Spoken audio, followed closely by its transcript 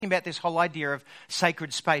about this whole idea of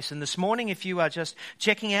sacred space. And this morning, if you are just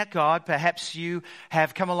checking out God, perhaps you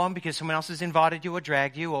have come along because someone else has invited you or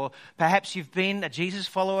dragged you, or perhaps you've been a Jesus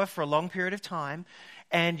follower for a long period of time,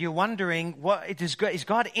 and you're wondering, is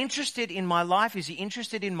God interested in my life? Is he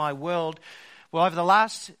interested in my world? Well, over the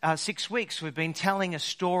last 6 weeks, we've been telling a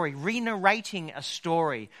story, re-narrating a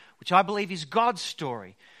story, which I believe is God's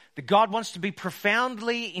story. That God wants to be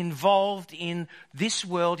profoundly involved in this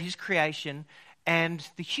world, his creation, and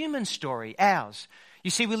the human story, ours. You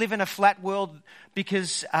see, we live in a flat world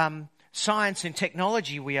because science and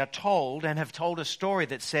technology, we are told, and have told a story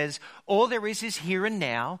that says all there is here and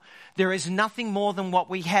now. There is nothing more than what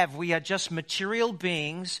we have. We are just material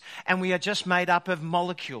beings, and we are just made up of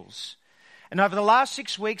molecules. And over the last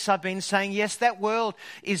 6 weeks, I've been saying, yes, that world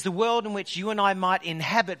is the world in which you and I might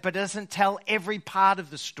inhabit, but it doesn't tell every part of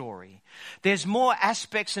the story. There's more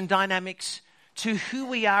aspects and dynamics to who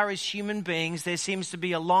we are as human beings. There seems to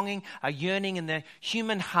be a longing, a yearning in the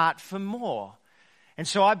human heart for more. And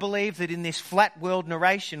so I believe that in this flat world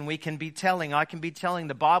narration I can be telling,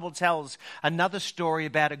 the Bible tells another story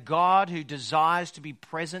about a God who desires to be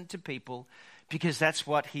present to people because that's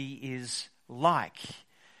what he is like.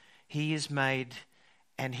 He is made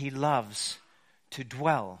and he loves to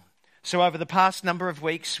dwell. So over the past number of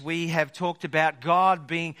weeks, we have talked about God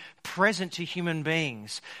being present to human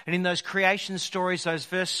beings. And in those creation stories, those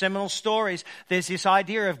first seminal stories, there's this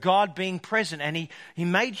idea of God being present. And he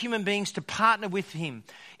made human beings to partner with him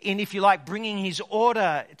in, if you like, bringing his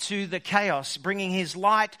order to the chaos, bringing his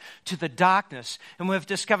light to the darkness. And we've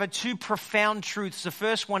discovered two profound truths. The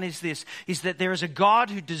first one is this, is that there is a God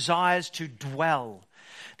who desires to dwell.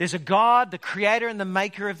 There's a God, the creator and the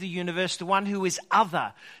maker of the universe, the one who is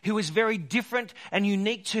other, who is very different and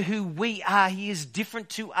unique to who we are. He is different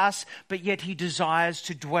to us, but yet he desires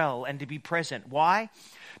to dwell and to be present. Why?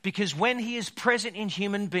 Because when he is present in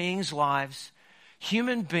human beings' lives,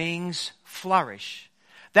 human beings flourish.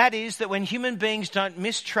 That is, that when human beings don't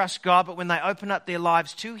mistrust God, but when they open up their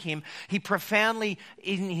lives to him, he profoundly,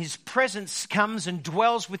 in his presence, comes and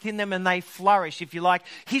dwells within them and they flourish, if you like.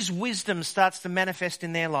 His wisdom starts to manifest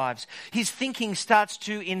in their lives. His thinking starts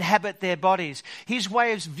to inhabit their bodies. His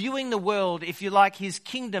way of viewing the world, if you like, his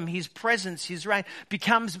kingdom, his presence, his reign,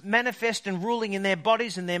 becomes manifest and ruling in their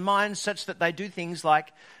bodies and their minds such that they do things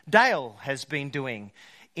like Dale has been doing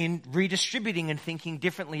in redistributing and thinking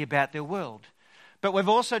differently about their world. But we've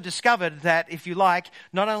also discovered that, if you like,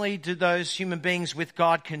 not only do those human beings with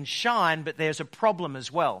God can shine, but there's a problem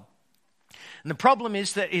as well. And the problem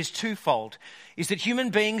is twofold, is that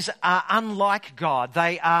human beings are unlike God.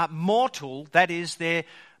 They are mortal, that is, their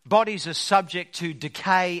bodies are subject to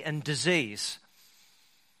decay and disease.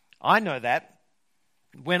 I know that.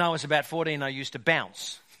 When I was about 14, I used to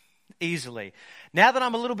bounce easily. Now that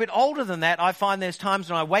I'm a little bit older than that, I find there's times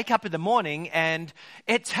when I wake up in the morning and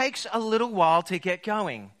it takes a little while to get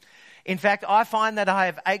going. In fact, I find that I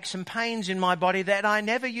have aches and pains in my body that I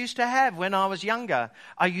never used to have when I was younger.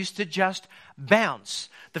 I used to just bounce.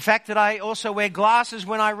 The fact that I also wear glasses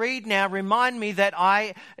when I read now remind me that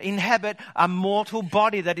I inhabit a mortal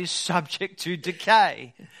body that is subject to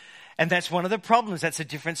decay. And that's one of the problems. That's the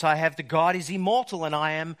difference I have. That God is immortal and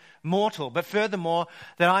I am mortal. But furthermore,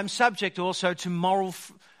 that I'm subject also to moral,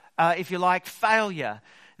 if you like, failure.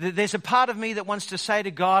 There's a part of me that wants to say to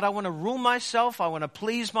God, I want to rule myself, I want to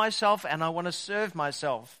please myself, and I want to serve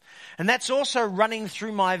myself. And that's also running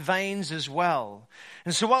through my veins as well.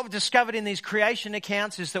 And so what we've discovered in these creation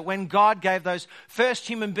accounts is that when God gave those first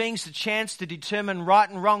human beings the chance to determine right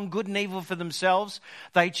and wrong, good and evil for themselves,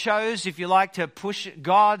 they chose, if you like, to push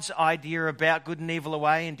God's idea about good and evil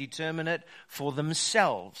away and determine it for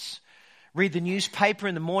themselves. Read the newspaper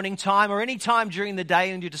in the morning time or any time during the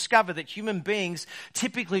day and you discover that human beings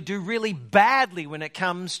typically do really badly when it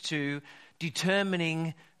comes to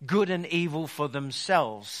determining good and evil for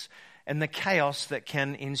themselves and the chaos that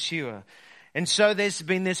can ensue. And so there's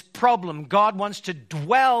been this problem. God wants to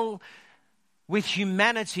dwell with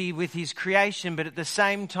humanity, with his creation, but at the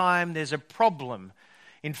same time there's a problem.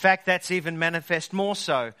 In fact, that's even manifest more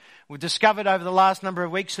so. We've discovered over the last number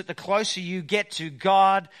of weeks that the closer you get to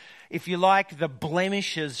God, if you like, the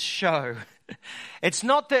blemishes show. It's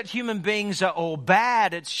not that human beings are all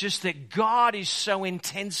bad. It's just that God is so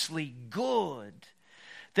intensely good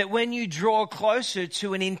that when you draw closer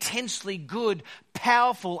to an intensely good,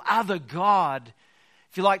 powerful other God,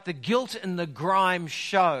 if you like, the guilt and the grime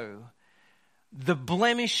show, the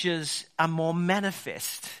blemishes are more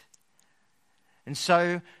manifest. And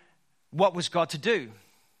so what was God to do?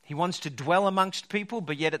 He wants to dwell amongst people,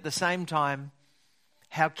 but yet at the same time,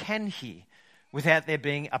 how can he without there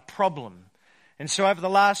being a problem? And so over the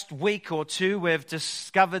last week or two, we've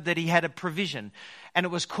discovered that he had a provision. And it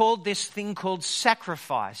was called this thing called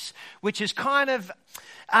sacrifice, which is kind of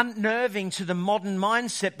unnerving to the modern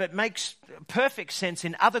mindset, but makes perfect sense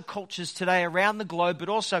in other cultures today around the globe, but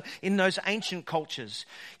also in those ancient cultures.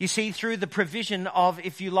 You see, through the provision of,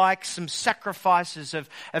 if you like, some sacrifices of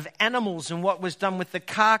animals and what was done with the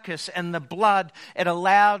carcass and the blood, it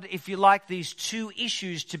allowed, if you like, these two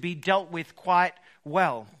issues to be dealt with quite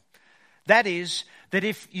well. That is, that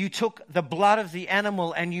if you took the blood of the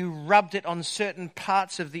animal and you rubbed it on certain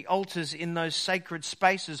parts of the altars in those sacred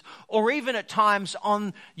spaces, or even at times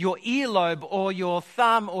on your earlobe or your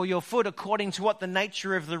thumb or your foot, according to what the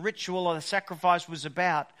nature of the ritual or the sacrifice was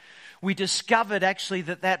about, we discovered actually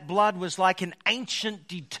that blood was like an ancient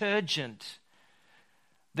detergent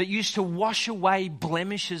that used to wash away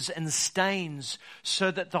blemishes and stains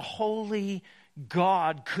so that the holy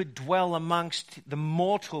God could dwell amongst the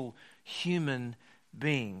mortal human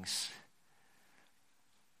beings.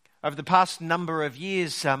 Over the past number of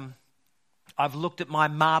years, I've looked at my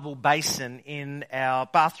marble basin in our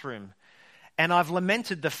bathroom, and I've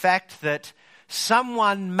lamented the fact that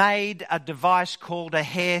someone made a device called a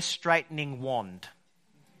hair straightening wand.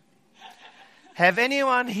 Have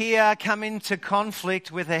anyone here come into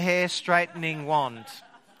conflict with a hair straightening wand?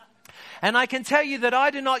 And I can tell you that I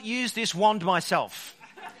do not use this wand myself.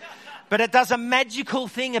 But it does a magical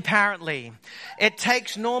thing, apparently. It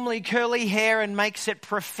takes normally curly hair and makes it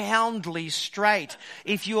profoundly straight.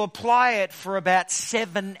 If you apply it for about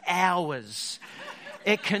 7 hours,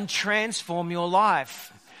 it can transform your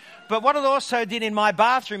life. But what it also did in my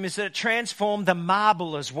bathroom is that it transformed the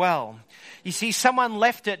marble as well. You see, someone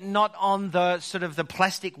left it not on the sort of the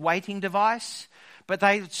plastic weighting device, but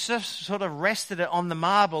they just sort of rested it on the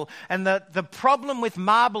marble. And the problem with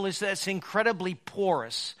marble is that it's incredibly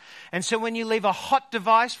porous. And so when you leave a hot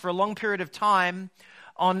device for a long period of time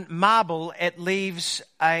on marble, it leaves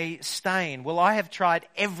a stain. Well, I have tried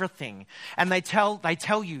everything. And they tell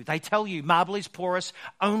you, marble is porous,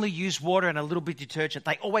 only use water and a little bit of detergent.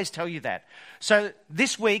 They always tell you that. So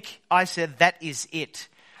this week, I said, that is it.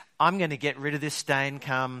 I'm going to get rid of this stain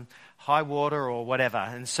come high water or whatever.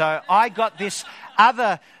 And so I got this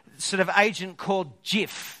other sort of agent called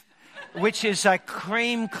Jif, which is a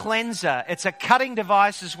cream cleanser. It's a cutting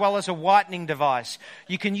device as well as a whitening device.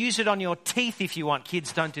 You can use it on your teeth if you want.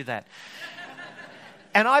 Kids, don't do that.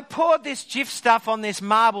 And I poured this Jif stuff on this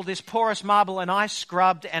marble, this porous marble, and I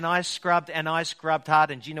scrubbed and I scrubbed and I scrubbed hard.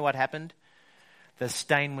 And do you know what happened? The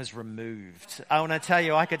stain was removed. I want to tell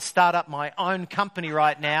you, I could start up my own company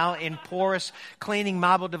right now in porous cleaning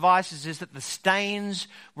marble devices, is that the stains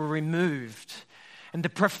were removed. And the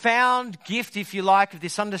profound gift, if you like, of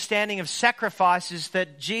this understanding of sacrifice is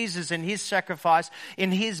that Jesus and his sacrifice,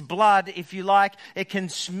 in his blood, if you like, it can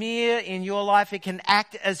smear in your life. It can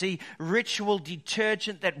act as a ritual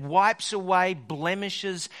detergent that wipes away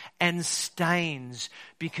blemishes and stains,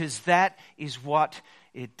 because that is what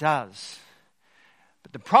it does.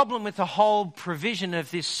 But the problem with the whole provision of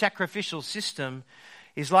this sacrificial system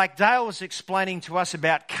is, like Dale was explaining to us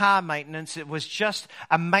about car maintenance, it was just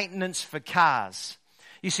a maintenance for cars.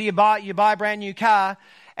 You see, you buy a brand new car,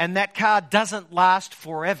 and that car doesn't last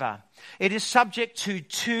forever. It is subject to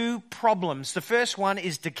two problems. The first one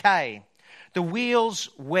is decay. The wheels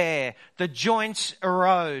wear, the joints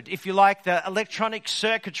erode. If you like, the electronic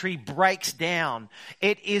circuitry breaks down.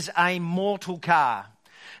 It is a mortal car.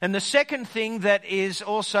 And the second thing that is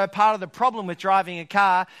also part of the problem with driving a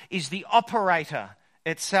car is the operator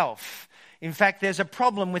itself. In fact, there's a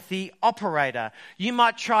problem with the operator. You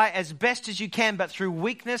might try as best as you can, but through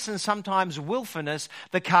weakness and sometimes willfulness,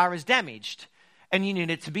 the car is damaged and you need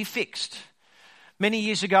it to be fixed. Many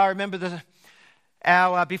years ago, I remember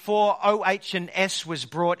before OH&S was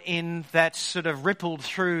brought in, that sort of rippled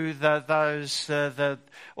through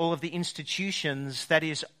all of the institutions, that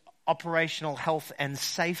is operational health and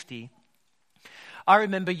safety. I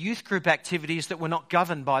remember youth group activities that were not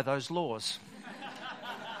governed by those laws.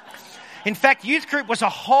 In fact, youth group was a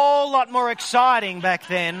whole lot more exciting back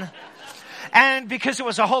then, and because it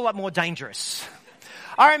was a whole lot more dangerous.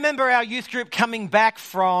 I remember our youth group coming back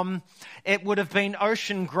from, it would have been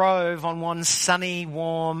Ocean Grove on one sunny,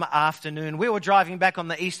 warm afternoon. We were driving back on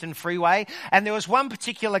the Eastern Freeway, and there was one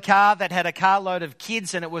particular car that had a carload of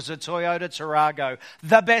kids, and it was a Toyota Tarago.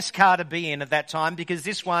 The best car to be in at that time, because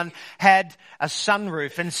this one had a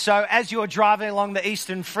sunroof. And so as you were driving along the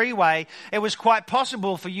Eastern Freeway, it was quite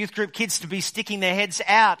possible for youth group kids to be sticking their heads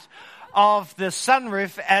out of the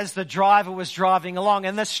sunroof as the driver was driving along.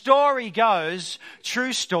 And the story goes,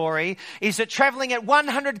 true story, is that traveling at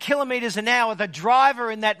 100 kilometers an hour, the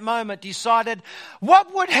driver in that moment decided,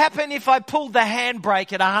 what would happen if I pulled the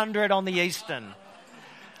handbrake at 100 on the Eastern?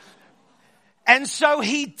 And so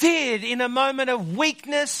he did, in a moment of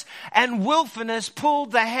weakness and willfulness,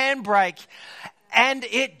 pulled the handbrake and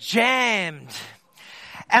it jammed.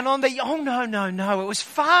 And on the, oh no, it was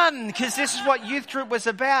fun because this is what youth group was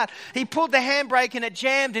about. He pulled the handbrake and it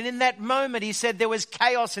jammed, and in that moment he said there was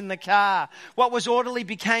chaos in the car. What was orderly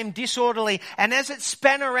became disorderly, and as it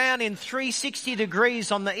span around in 360 degrees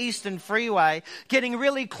on the Eastern Freeway, getting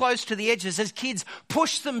really close to the edges as kids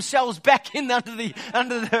pushed themselves back in under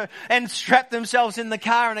the and strapped themselves in the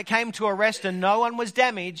car, and it came to a rest and no one was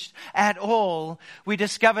damaged at all. We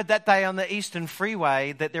discovered that day on the Eastern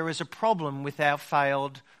Freeway that there is a problem with our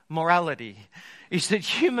failed morality, is that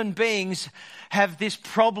human beings have this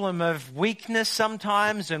problem of weakness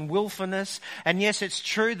sometimes and willfulness. And yes, it's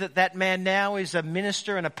true that that man now is a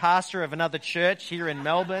minister and a pastor of another church here in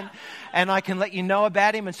Melbourne, and I can let you know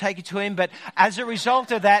about him and take you to him. But as a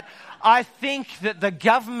result of that, I think that the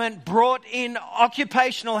government brought in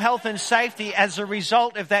occupational health and safety as a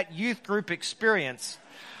result of that youth group experience.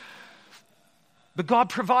 But God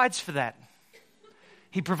provides for that.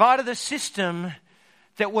 He provided a system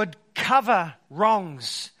that would cover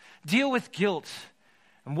wrongs, deal with guilt,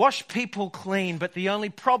 and wash people clean. But the only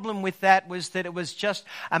problem with that was that it was just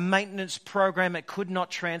a maintenance program. It could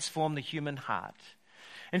not transform the human heart.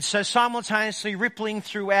 And so simultaneously rippling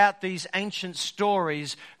throughout these ancient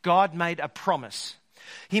stories, God made a promise.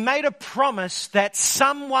 He made a promise that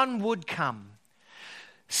someone would come.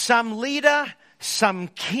 Some leader, some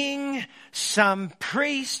king, some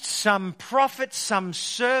priest, some prophet, some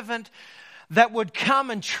servant that would come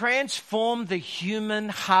and transform the human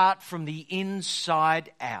heart from the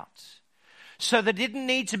inside out. So there didn't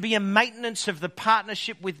need to be a maintenance of the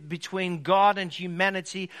partnership between God and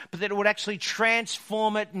humanity, but that it would actually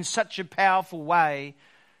transform it in such a powerful way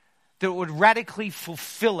that it would radically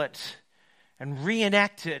fulfill it and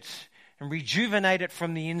reenact it and rejuvenate it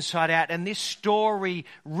from the inside out. And this story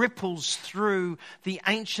ripples through the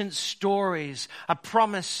ancient stories, a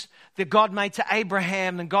promise that God made to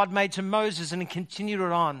Abraham and God made to Moses, and continued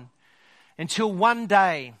it on until one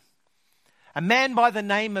day a man by the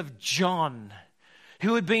name of John,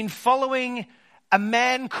 who had been following a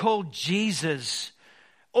man called Jesus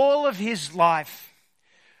all of his life,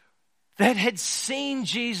 that had seen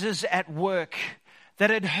Jesus at work, that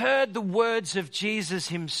had heard the words of Jesus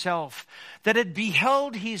himself, that had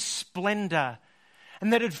beheld his splendor,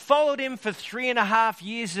 and that had followed him for 3.5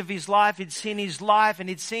 years of his life. He'd seen his life, and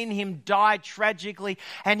he'd seen him die tragically,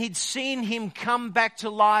 and he'd seen him come back to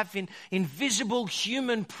life in invisible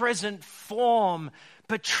human present form,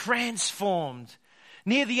 but transformed.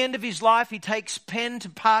 Near the end of his life, he takes pen to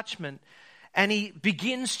parchment, and he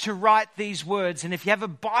begins to write these words. And if you have a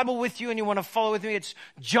Bible with you and you want to follow with me, it's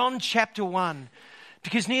John chapter 1.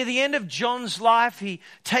 Because near the end of John's life, he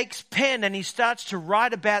takes pen and he starts to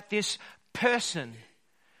write about this person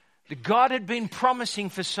that God had been promising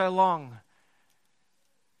for so long.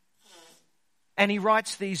 And he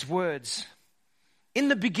writes these words. In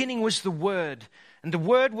the beginning was the Word, and the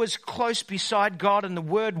Word was close beside God, and the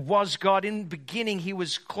Word was God. In the beginning he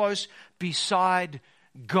was close beside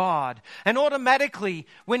God. And automatically,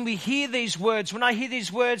 when we hear these words, when I hear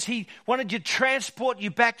these words, he wanted to transport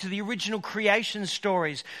you back to the original creation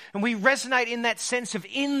stories. And we resonate in that sense of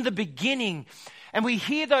in the beginning. And we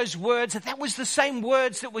hear those words, that was the same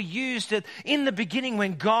words that were used in the beginning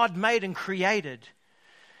when God made and created.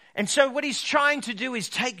 And so what he's trying to do is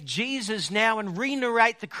take Jesus now and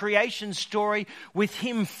re-narrate the creation story with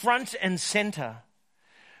him front and center.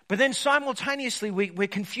 But then simultaneously we're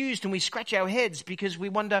confused and we scratch our heads because we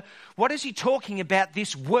wonder, what is he talking about,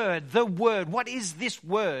 this word, the word? What is this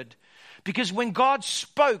word? Because when God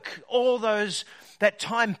spoke, all that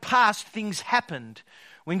time passed, things happened.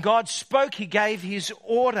 When God spoke, he gave his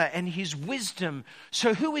order and his wisdom.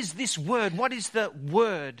 So who is this word? What is the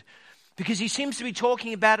word? Because he seems to be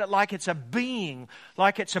talking about it like it's a being,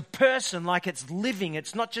 like it's a person, like it's living.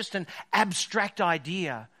 It's not just an abstract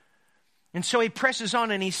idea. And so he presses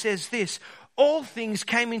on and he says this: all things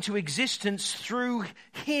came into existence through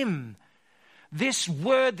him. This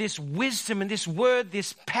word, this wisdom, and this word,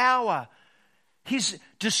 this power. He's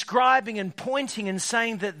describing and pointing and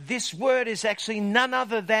saying that this word is actually none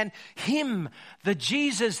other than him, the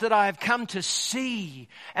Jesus that I have come to see,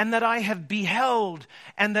 and that I have beheld,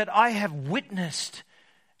 and that I have witnessed,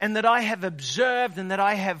 and that I have observed, and that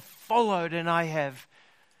I have followed, and I have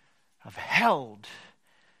held.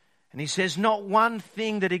 And he says, not one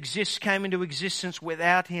thing that exists came into existence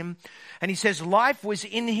without him. And he says, life was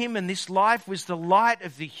in him, and this life was the light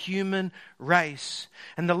of the human race.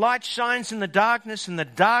 And the light shines in the darkness, and the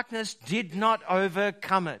darkness did not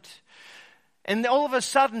overcome it. And all of a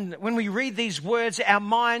sudden, when we read these words, our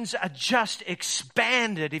minds are just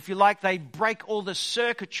expanded. If you like, they break all the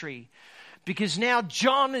circuitry. Because now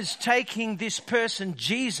John is taking this person,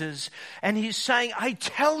 Jesus, and he's saying, I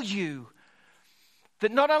tell you,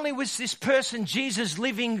 that not only was this person, Jesus,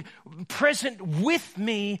 living present with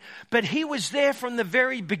me, but he was there from the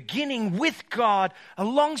very beginning with God,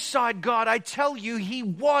 alongside God. I tell you, he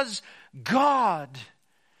was God.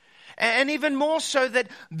 And even more so that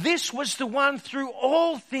this was the one through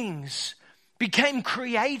all things became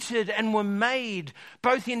created and were made,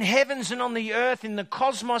 both in heavens and on the earth, in the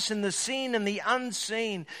cosmos, in the seen and the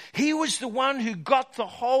unseen. He was the one who got the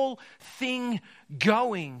whole thing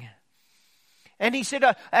going. And he said,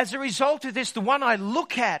 as a result of this, the one I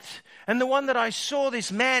look at and the one that I saw,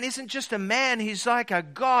 this man, isn't just a man. He's like a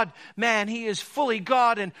God man. He is fully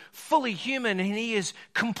God and fully human, and he is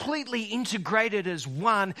completely integrated as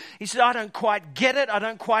one. He said, I don't quite get it. I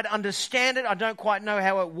don't quite understand it. I don't quite know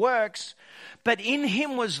how it works. But in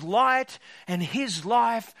him was light, and his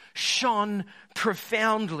life shone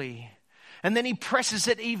profoundly. And then he presses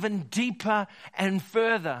it even deeper and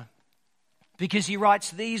further, because he writes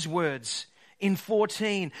these words in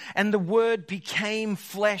 14, and the Word became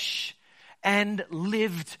flesh and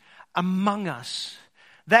lived among us.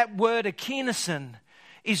 That word, ekinoson,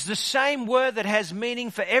 is the same word that has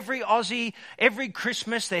meaning for every Aussie, every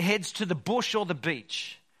Christmas that heads to the bush or the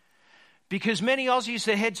beach. Because many Aussies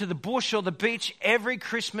that head to the bush or the beach every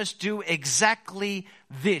Christmas do exactly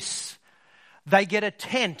this. They get a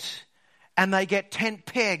tent, and they get tent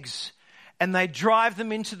pegs, and they drive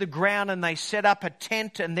them into the ground, and they set up a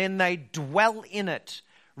tent, and then they dwell in it,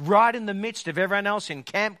 right in the midst of everyone else in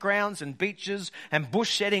campgrounds and beaches and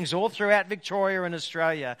bush settings all throughout Victoria and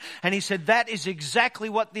Australia. And he said that is exactly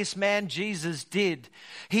what this man Jesus did.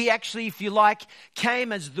 He actually, if you like,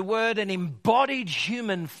 came as the Word and embodied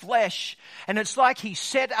human flesh. And it's like he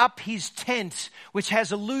set up his tent, which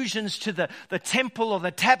has allusions to the temple or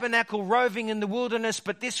the tabernacle roving in the wilderness.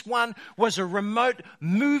 But this one was a remote,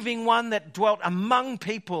 moving one that dwelt among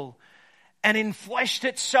people and enfleshed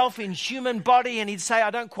itself in human body. And he'd say, I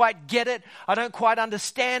don't quite get it. I don't quite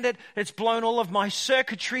understand it. It's blown all of my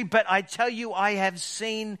circuitry. But I tell you, I have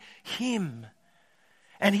seen him.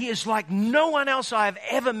 And he is like no one else I have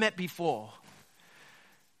ever met before.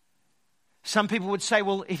 Some people would say,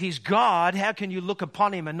 well, if he's God, how can you look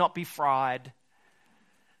upon him and not be fried?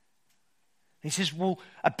 He says, well,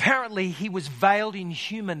 apparently he was veiled in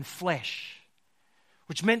human flesh,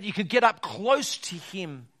 which meant you could get up close to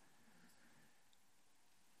him.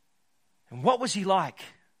 And what was he like?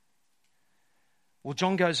 Well,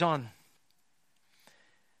 John goes on.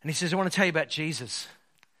 And he says, I want to tell you about Jesus.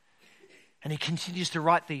 And he continues to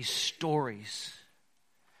write these stories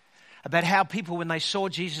about how people, when they saw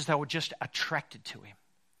Jesus, they were just attracted to him.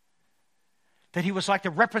 That he was like the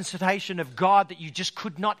representation of God that you just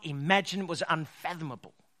could not imagine. It was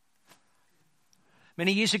unfathomable.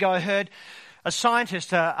 Many years ago, I heard a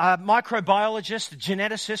scientist, a microbiologist, a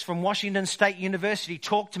geneticist from Washington State University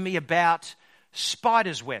talk to me about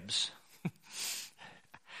spiders' webs.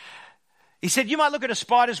 He said, you might look at a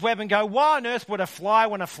spider's web and go, why on earth would a fly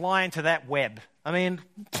want to fly into that web? I mean,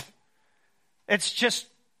 it's just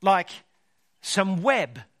like some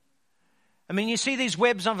web. I mean, you see these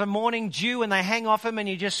webs of a morning dew and they hang off them and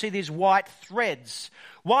you just see these white threads.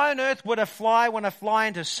 Why on earth would a fly want to fly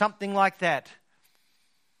into something like that?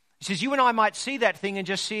 He says, you and I might see that thing and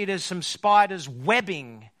just see it as some spider's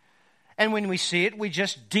webbing. And when we see it, we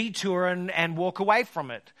just detour and walk away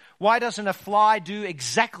from it. Why doesn't a fly do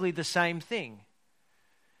exactly the same thing?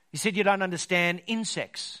 He said, you don't understand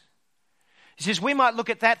insects. He says, we might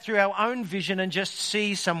look at that through our own vision and just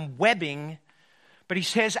see some webbing. But he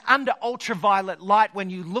says, under ultraviolet light,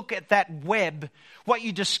 when you look at that web, what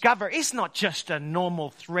you discover is not just a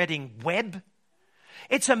normal threading web.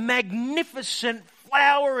 It's a magnificent,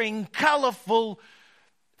 flowering, colourful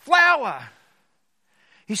flower.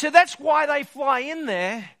 He said that's why they fly in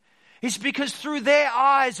there. It's because through their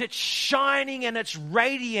eyes it's shining and it's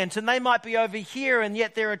radiant, and they might be over here and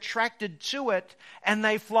yet they're attracted to it and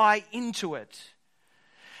they fly into it.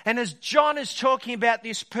 And as John is talking about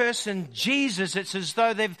this person, Jesus, it's as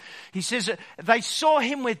though he says they saw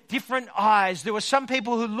him with different eyes. There were some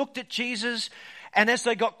people who looked at Jesus, and as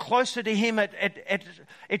they got closer to him,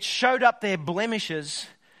 it showed up their blemishes,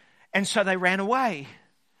 and so they ran away.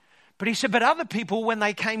 But he said, but other people, when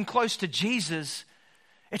they came close to Jesus,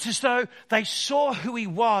 It's as though they saw who he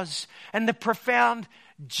was and the profound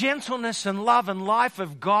gentleness and love and life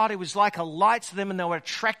of God. It was like a light to them, and they were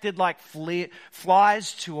attracted like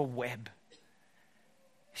flies to a web.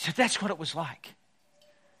 He said that's what it was like.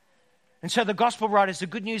 And so the gospel writers, the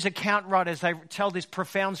good news account writers, they tell these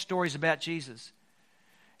profound stories about Jesus.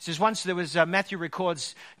 It says once there was, Matthew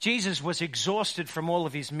records, Jesus was exhausted from all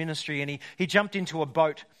of his ministry, and he jumped into a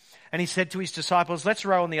boat, and he said to his disciples, let's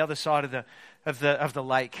row on the other side of the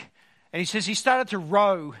lake. And he says he started to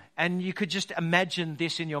row, and you could just imagine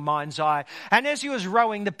this in your mind's eye. And as he was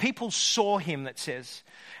rowing, the people saw him, it says.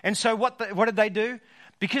 And so what did they do?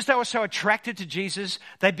 Because they were so attracted to Jesus,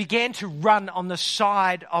 they began to run on the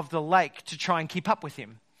side of the lake to try and keep up with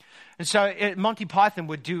him. And so Monty Python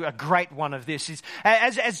would do a great one of this.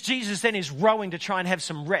 As Jesus then is rowing to try and have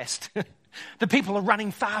some rest, the people are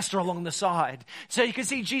running faster along the side. So you can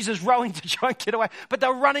see Jesus rowing to try and get away. But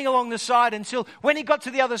they're running along the side until when he got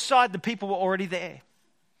to the other side, the people were already there.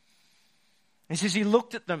 He says he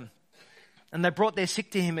looked at them, and they brought their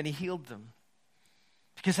sick to him, and he healed them.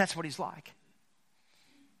 Because that's what he's like.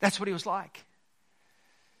 That's what he was like.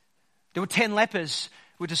 There were 10 lepers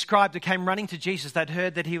who were described who came running to Jesus. They'd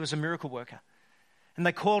heard that he was a miracle worker. And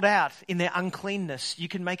they called out in their uncleanness, you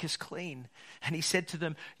can make us clean. And he said to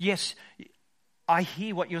them, yes, I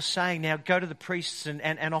hear what you're saying. Now go to the priests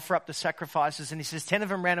and offer up the sacrifices. And he says 10 of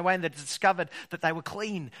them ran away, and they discovered that they were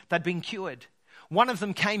clean. They'd been cured. One of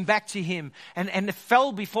them came back to him and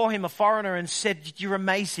fell before him, a foreigner, and said, you're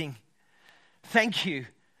amazing. Thank you.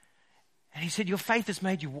 And he said, your faith has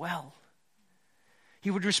made you well. He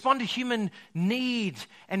would respond to human need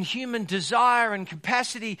and human desire and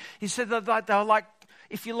capacity. He said that they were like,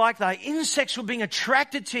 if you like, the insects were being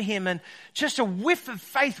attracted to him, and just a whiff of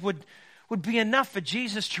faith would be enough for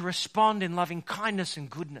Jesus to respond in loving kindness and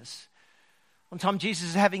goodness. One time Jesus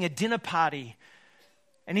is having a dinner party,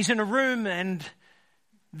 and he's in a room, and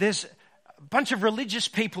there's a bunch of religious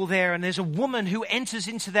people there, and there's a woman who enters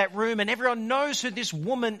into that room, and everyone knows who this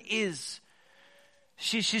woman is.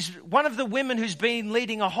 She's one of the women who's been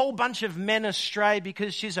leading a whole bunch of men astray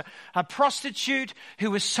because she's a prostitute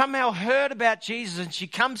who has somehow heard about Jesus, and she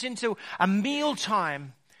comes into a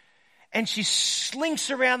mealtime and she slinks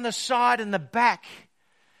around the side and the back,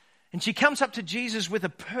 and she comes up to Jesus with a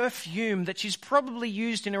perfume that she's probably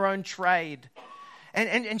used in her own trade.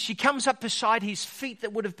 And she comes up beside his feet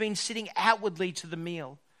that would have been sitting outwardly to the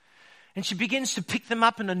meal. And she begins to pick them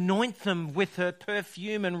up and anoint them with her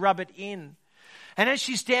perfume and rub it in. And as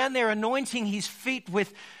she's down there anointing his feet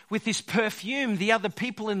with this perfume, the other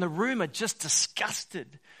people in the room are just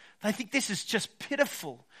disgusted. They think this is just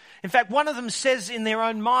pitiful. In fact, one of them says in their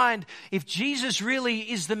own mind, if Jesus really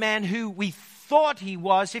is the man who we thought he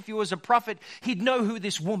was, if he was a prophet, he'd know who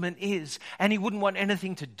this woman is, and he wouldn't want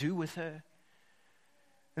anything to do with her.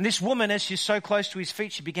 And this woman, as she's so close to his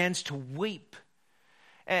feet, she begins to weep.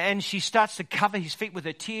 And she starts to cover his feet with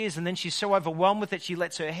her tears, and then she's so overwhelmed with it, she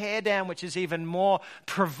lets her hair down, which is even more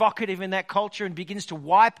provocative in that culture, and begins to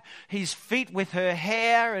wipe his feet with her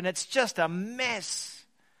hair, and it's just a mess.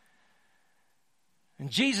 And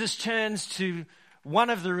Jesus turns to one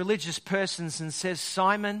of the religious persons and says,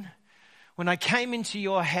 Simon, when I came into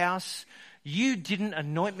your house, you didn't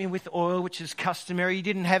anoint me with oil, which is customary. You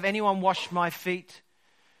didn't have anyone wash my feet.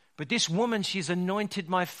 But this woman, she's anointed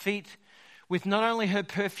my feet with not only her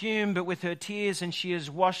perfume, but with her tears, and she has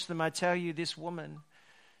washed them. I tell you, this woman,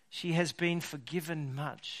 she has been forgiven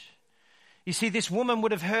much. You see, this woman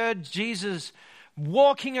would have heard Jesus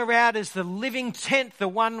walking around as the living tent, the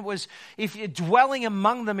one was dwelling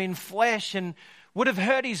among them in flesh, and would have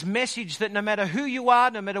heard his message that no matter who you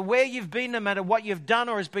are, no matter where you've been, no matter what you've done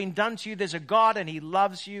or has been done to you, there's a God and he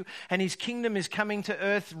loves you, and his kingdom is coming to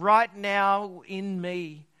earth right now in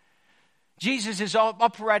me. Jesus is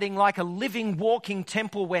operating like a living, walking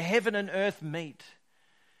temple where heaven and earth meet.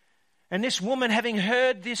 And this woman, having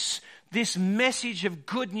heard this message of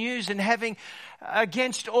good news and having,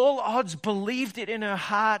 against all odds, believed it in her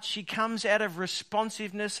heart, she comes out of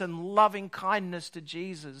responsiveness and loving kindness to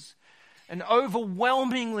Jesus. And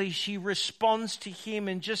overwhelmingly, she responds to him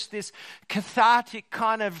in just this cathartic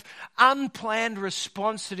kind of unplanned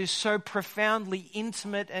response that is so profoundly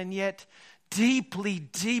intimate and yet deeply,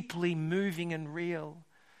 deeply moving and real.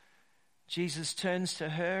 Jesus turns to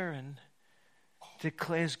her and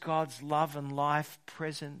declares God's love and life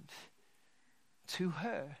present to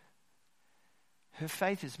her. Her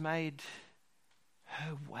faith has made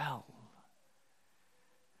her well.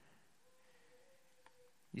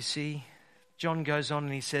 You see, John goes on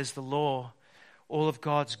and he says the law, all of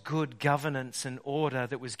God's good governance and order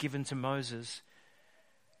that was given to Moses.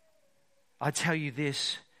 I tell you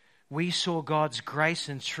this, we saw God's grace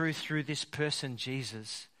and truth through this person,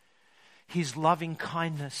 Jesus. His loving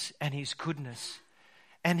kindness and His goodness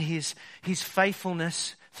and His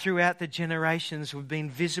faithfulness throughout the generations have been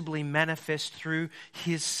visibly manifest through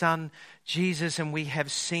His Son, Jesus, and we have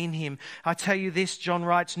seen Him. I tell you this, John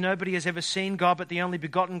writes, nobody has ever seen God, but the only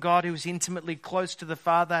begotten God who is intimately close to the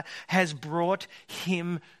Father has brought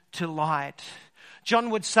Him to light.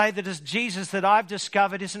 John would say that this Jesus that I've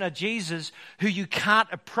discovered isn't a Jesus who you can't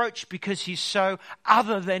approach because He's so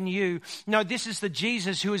other than you. No, this is the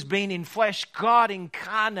Jesus who has been in flesh, God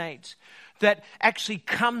incarnate, that actually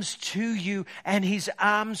comes to you and His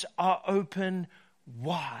arms are open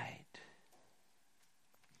wide.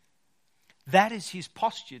 That is His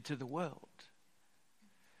posture to the world.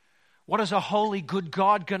 What is a holy, good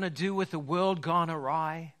God going to do with a world gone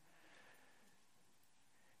awry?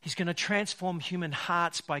 He's going to transform human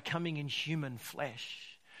hearts by coming in human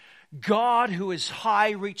flesh. God who is high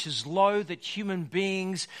reaches low that human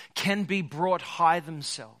beings can be brought high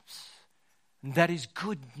themselves. And that is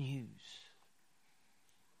good news.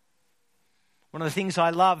 One of the things I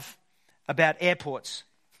love about airports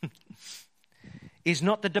is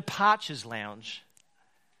not the departures lounge,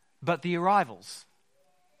 but the arrivals.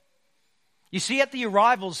 You see, at the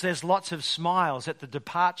arrivals, there's lots of smiles. At the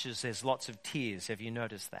departures, there's lots of tears. Have you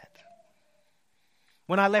noticed that?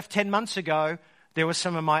 When I left 10 months ago, there were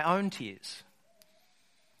some of my own tears.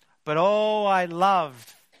 But oh, I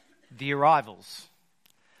loved the arrivals.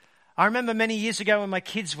 I remember many years ago when my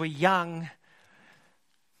kids were young,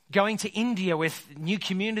 going to India with New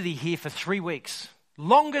Community here for 3 weeks.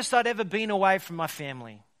 Longest I'd ever been away from my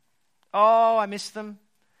family. Oh, I miss them.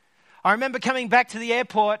 I remember coming back to the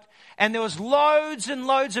airport and there was loads and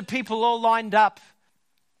loads of people all lined up.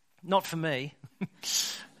 Not for me,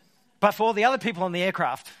 but for all the other people on the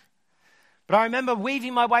aircraft. But I remember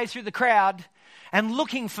weaving my way through the crowd and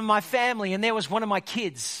looking for my family, and there was one of my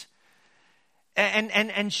kids.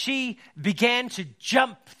 And she began to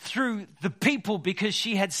jump through the people because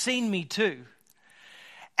she had seen me too.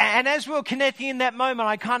 And as we were connecting in that moment,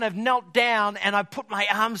 I kind of knelt down and I put my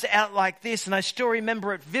arms out like this, and I still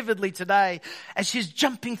remember it vividly today as she's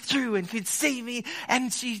jumping through and could see me,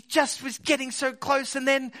 and she just was getting so close, and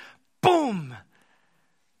then boom,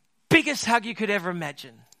 biggest hug you could ever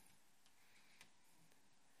imagine.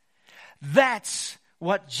 That's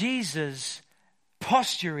what Jesus'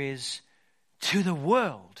 posture is to the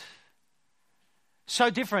world. So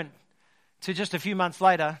different to just a few months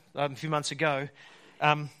ago.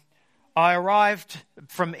 I arrived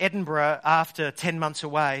from Edinburgh after 10 months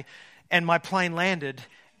away, and my plane landed,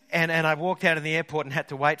 and I walked out of the airport and had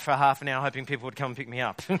to wait for half an hour hoping people would come and pick me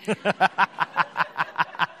up.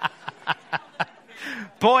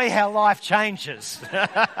 Boy, how life changes.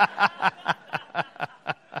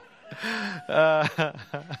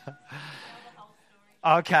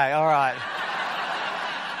 Okay, all right.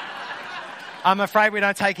 I'm afraid we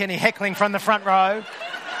don't take any heckling from the front row.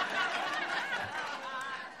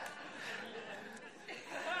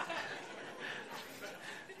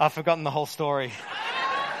 I've forgotten the whole story.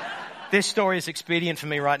 This story is expedient for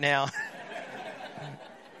me right now.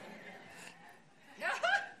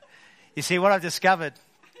 You see, what I've discovered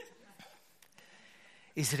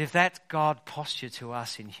is that if that's God posture to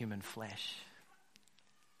us in human flesh,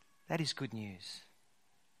 that is good news.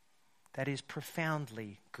 That is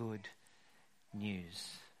profoundly good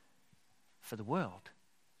news for the world.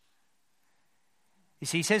 You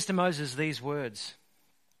see, he says to Moses these words,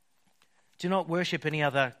 "Do not worship any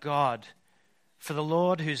other God, for the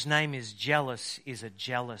Lord whose name is jealous is a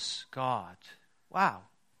jealous God." Wow.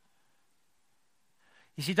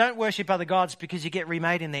 You see, don't worship other gods because you get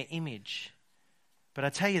remade in their image. But I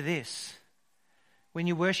tell you this, when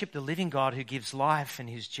you worship the living God who gives life and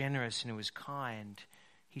who's generous and who is kind,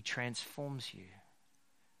 he transforms you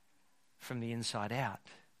from the inside out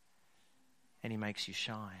and he makes you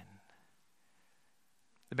shine.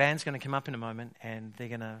 The band's going to come up in a moment and they're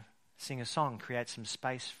going to sing a song, create some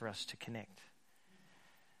space for us to connect.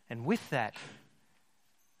 And with that,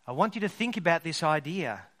 I want you to think about this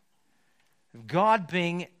idea of God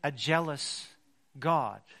being a jealous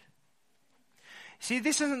God. See,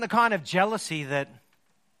 this isn't the kind of jealousy that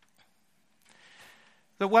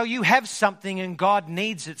well, you have something and God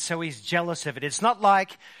needs it, so he's jealous of it. It's not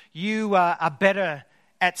like you are better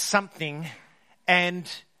at something and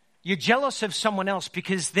you're jealous of someone else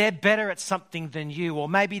because they're better at something than you, or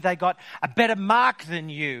maybe they got a better mark than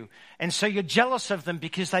you, and so you're jealous of them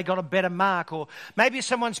because they got a better mark, or maybe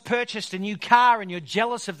someone's purchased a new car and you're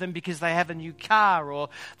jealous of them because they have a new car, or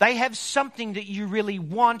they have something that you really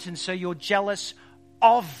want and so you're jealous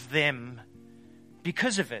of them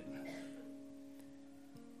because of it.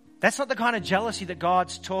 That's not the kind of jealousy that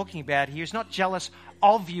God's talking about here. He's not jealous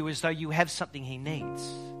of you as though you have something he needs.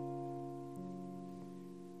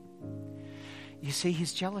 You see,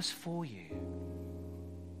 he's jealous for you.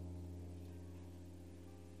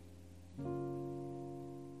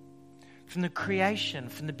 From the creation,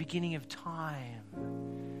 from the beginning of time,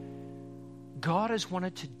 God has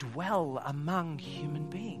wanted to dwell among human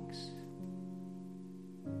beings.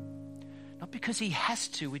 Not because he has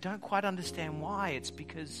to. We don't quite understand why. It's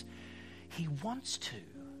because he wants to.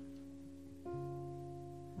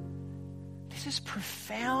 This is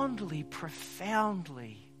profoundly,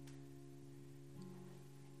 profoundly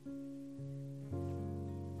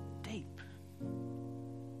deep.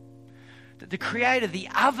 That the Creator, the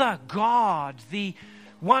other God, the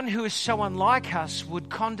one who is so unlike us, would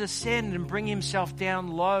condescend and bring himself down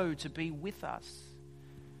low to be with us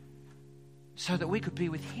so that we could be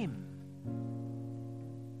with him.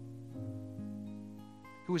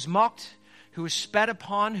 Who was mocked, who was spat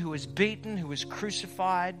upon, who was beaten, who was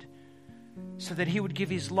crucified, so that he would give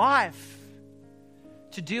his life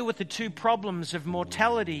to deal with the two problems of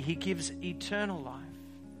mortality. He gives eternal life.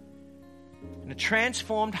 And a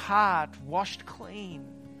transformed heart, washed clean,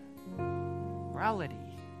 morality,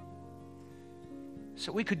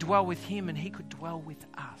 so we could dwell with him and he could dwell with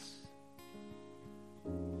us.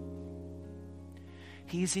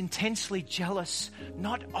 He is intensely jealous,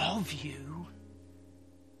 not of you,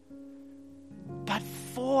 but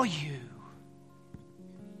for you.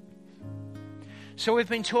 So we've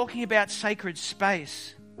been talking about sacred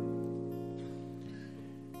space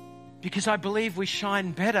because I believe we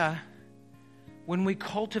shine better when we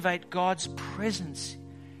cultivate God's presence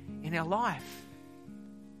in our life.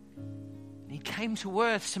 He came to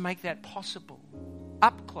earth to make that possible.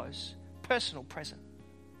 Up close, personal, present.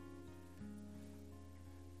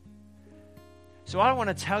 So I don't want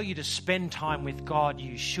to tell you to spend time with God.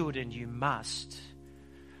 You should and you must.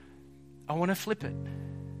 I want to flip it.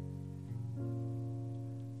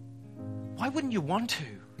 Why wouldn't you want to?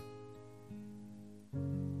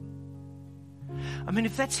 I mean,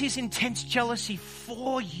 if that's his intense jealousy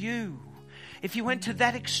for you, if you went to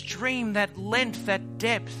that extreme, that length, that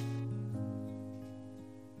depth,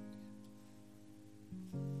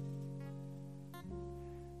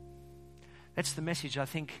 that's the message I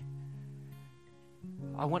think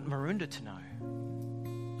I want Maroondah to know.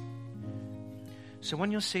 So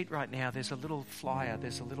on your seat right now, there's a little flyer,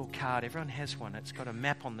 there's a little card. Everyone has one. It's got a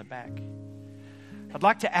map on the back. I'd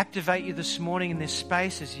like to activate you this morning in this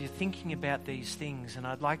space as you're thinking about these things, and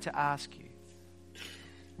I'd like to ask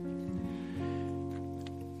you.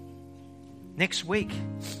 Next week,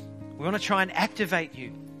 we want to try and activate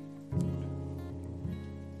you.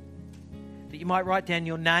 That you might write down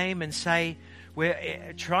your name and say,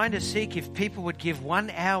 we're trying to seek if people would give 1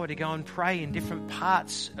 hour to go and pray in different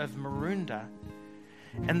parts of Maroondah.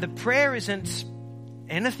 And the prayer isn't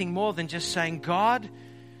anything more than just saying, God,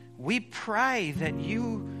 we pray that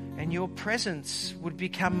you and your presence would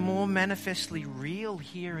become more manifestly real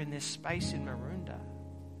here in this space in Maroondah.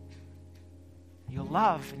 Your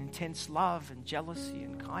love and intense love and jealousy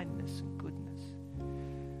and kindness and goodness.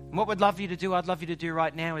 And what I'd love you to do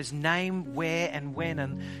right now is name where and when,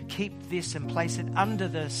 and keep this and place it under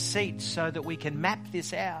the seat so that we can map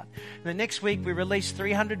this out. And the next week we release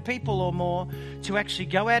 300 people or more to actually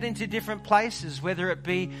go out into different places, whether it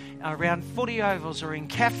be around footy ovals or in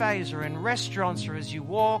cafes or in restaurants, or as you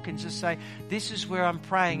walk, and just say, this is where I'm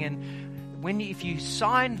praying. And if you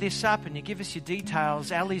sign this up and you give us your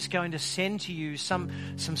details, Ali's going to send to you some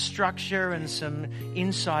structure and some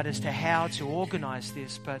insight as to how to organize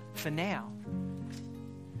this. But for now,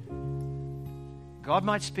 God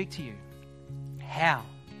might speak to you. How?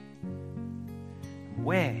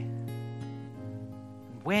 Where?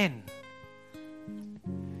 When?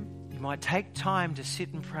 You might take time to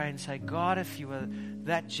sit and pray and say, God, if you were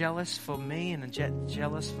that jealous for me and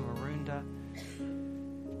jealous for Maroondah,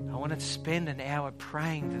 I want to spend an hour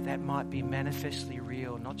praying that might be manifestly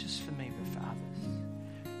real, not just for me, but for others.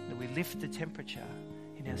 That we lift the temperature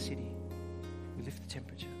in our city. We lift the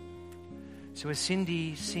temperature. So as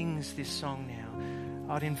Cindy sings this song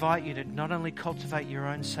now, I'd invite you to not only cultivate your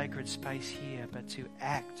own sacred space here, but to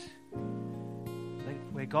act.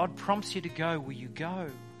 Where God prompts you to go, will you go?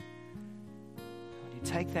 Will you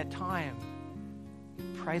take that time?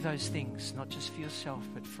 Pray those things, not just for yourself,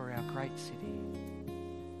 but for our great city.